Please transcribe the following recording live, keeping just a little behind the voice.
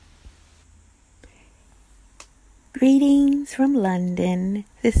Greetings from London.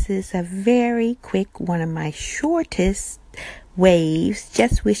 This is a very quick, one of my shortest waves,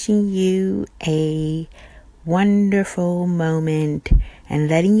 just wishing you a wonderful moment and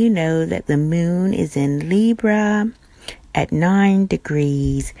letting you know that the moon is in Libra at 9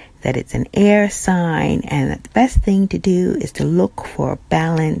 degrees, that it's an air sign, and that the best thing to do is to look for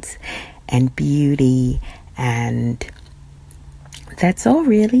balance and beauty, and that's all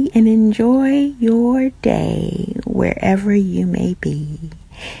really, and enjoy your day wherever you may be.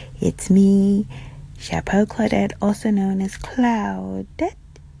 It's me, Chapeau Claudette, also known as Cloudette.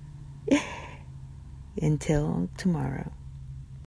 Until tomorrow.